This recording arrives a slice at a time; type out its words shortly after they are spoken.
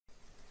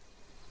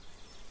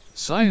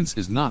Science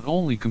is not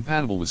only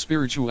compatible with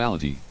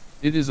spirituality,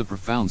 it is a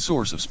profound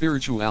source of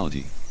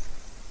spirituality.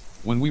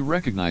 When we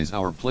recognize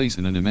our place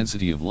in an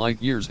immensity of light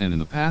years and in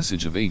the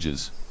passage of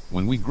ages,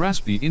 when we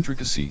grasp the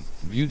intricacy,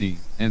 beauty,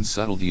 and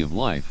subtlety of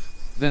life,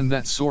 then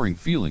that soaring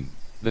feeling,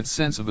 that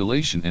sense of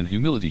elation and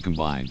humility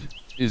combined,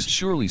 is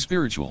surely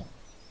spiritual.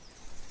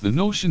 The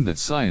notion that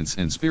science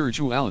and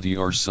spirituality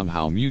are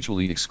somehow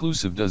mutually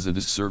exclusive does a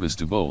disservice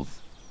to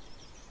both.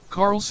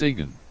 Carl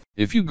Sagan: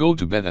 if you go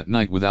to bed at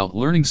night without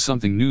learning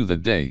something new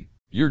that day,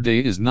 your day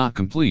is not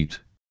complete.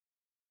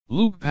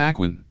 Luke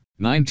Paquin,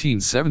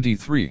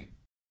 1973.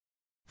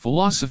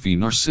 Philosophy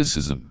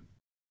Narcissism.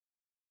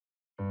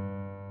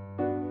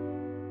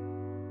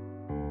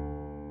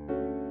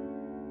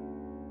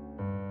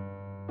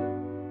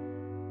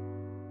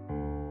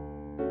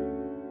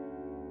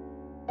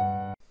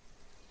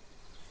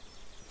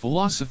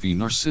 Philosophy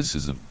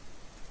Narcissism.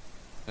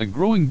 A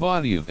growing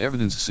body of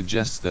evidence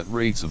suggests that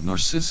rates of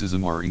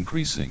narcissism are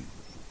increasing.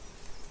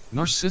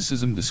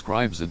 Narcissism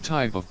describes a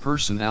type of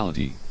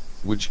personality,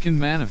 which can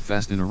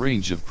manifest in a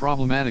range of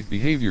problematic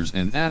behaviors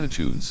and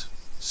attitudes,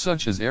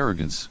 such as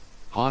arrogance,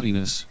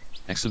 haughtiness,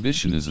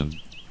 exhibitionism,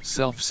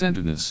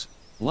 self-centeredness,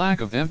 lack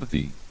of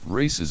empathy,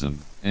 racism,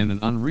 and an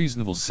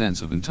unreasonable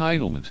sense of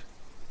entitlement.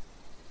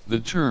 The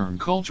term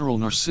cultural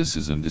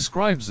narcissism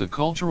describes a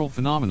cultural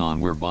phenomenon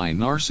whereby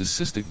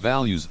narcissistic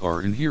values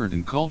are inherent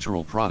in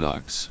cultural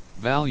products,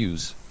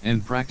 values,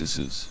 and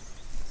practices.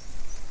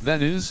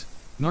 That is,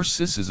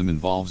 narcissism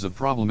involves a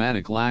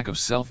problematic lack of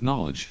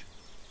self-knowledge.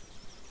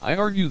 I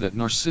argue that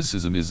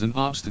narcissism is an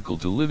obstacle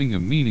to living a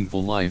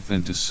meaningful life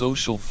and to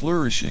social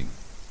flourishing.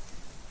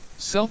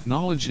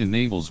 Self-knowledge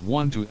enables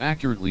one to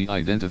accurately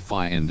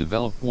identify and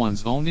develop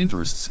one's own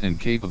interests and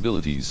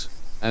capabilities,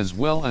 as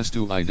well as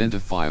to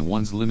identify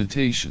one's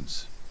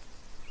limitations.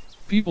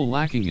 People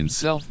lacking in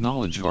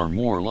self-knowledge are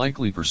more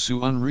likely to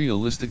pursue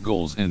unrealistic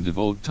goals and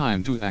devote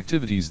time to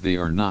activities they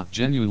are not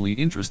genuinely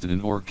interested in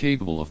or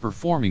capable of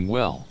performing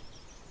well.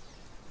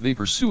 They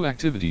pursue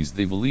activities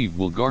they believe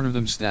will garner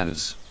them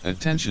status,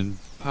 attention,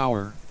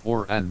 power,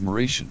 or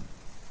admiration.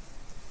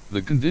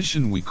 The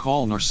condition we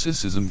call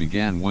narcissism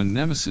began when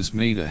Nemesis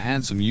made a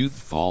handsome youth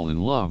fall in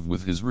love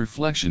with his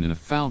reflection in a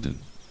fountain.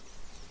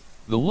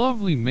 The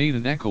lovely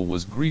maiden Echo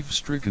was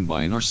grief-stricken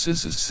by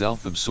Narcissus'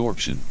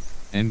 self-absorption,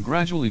 and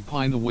gradually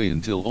pined away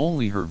until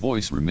only her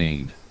voice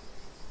remained.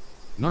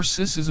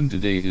 Narcissism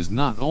today is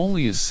not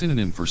only a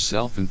synonym for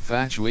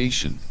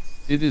self-infatuation,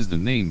 it is the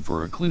name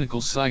for a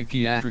clinical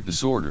psychiatric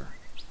disorder.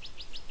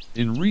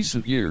 In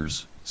recent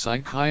years,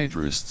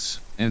 psychiatrists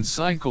and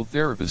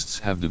psychotherapists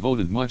have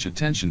devoted much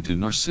attention to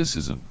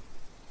narcissism.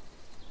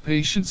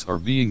 Patients are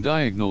being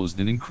diagnosed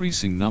in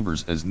increasing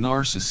numbers as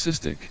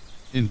narcissistic,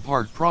 in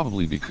part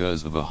probably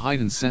because of a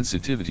heightened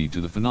sensitivity to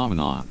the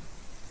phenomenon.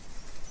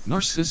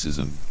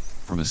 Narcissism,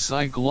 from a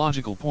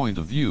psychological point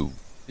of view,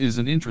 is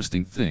an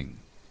interesting thing.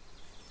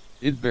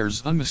 It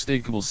bears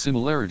unmistakable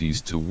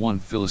similarities to one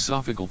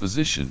philosophical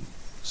position,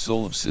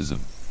 solipsism.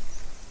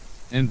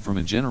 And from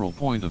a general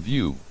point of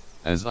view,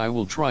 as I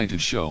will try to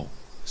show,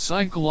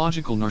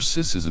 psychological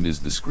narcissism is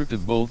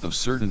descriptive both of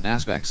certain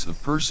aspects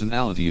of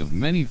personality of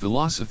many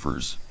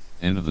philosophers,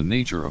 and of the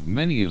nature of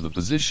many of the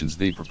positions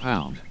they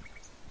propound.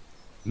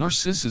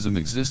 Narcissism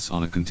exists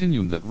on a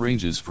continuum that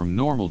ranges from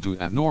normal to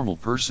abnormal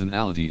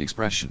personality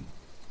expression.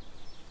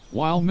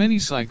 While many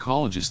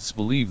psychologists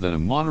believe that a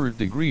moderate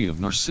degree of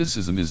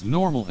narcissism is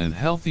normal and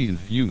healthy in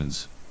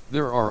humans,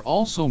 there are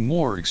also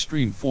more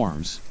extreme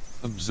forms,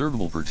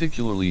 observable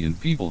particularly in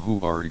people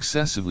who are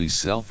excessively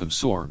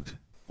self-absorbed,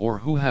 or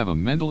who have a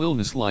mental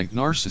illness like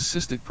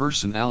narcissistic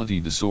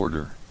personality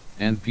disorder,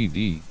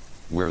 NPD,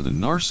 where the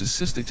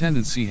narcissistic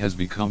tendency has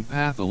become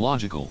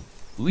pathological,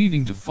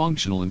 leading to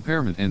functional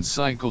impairment and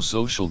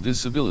psychosocial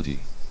disability.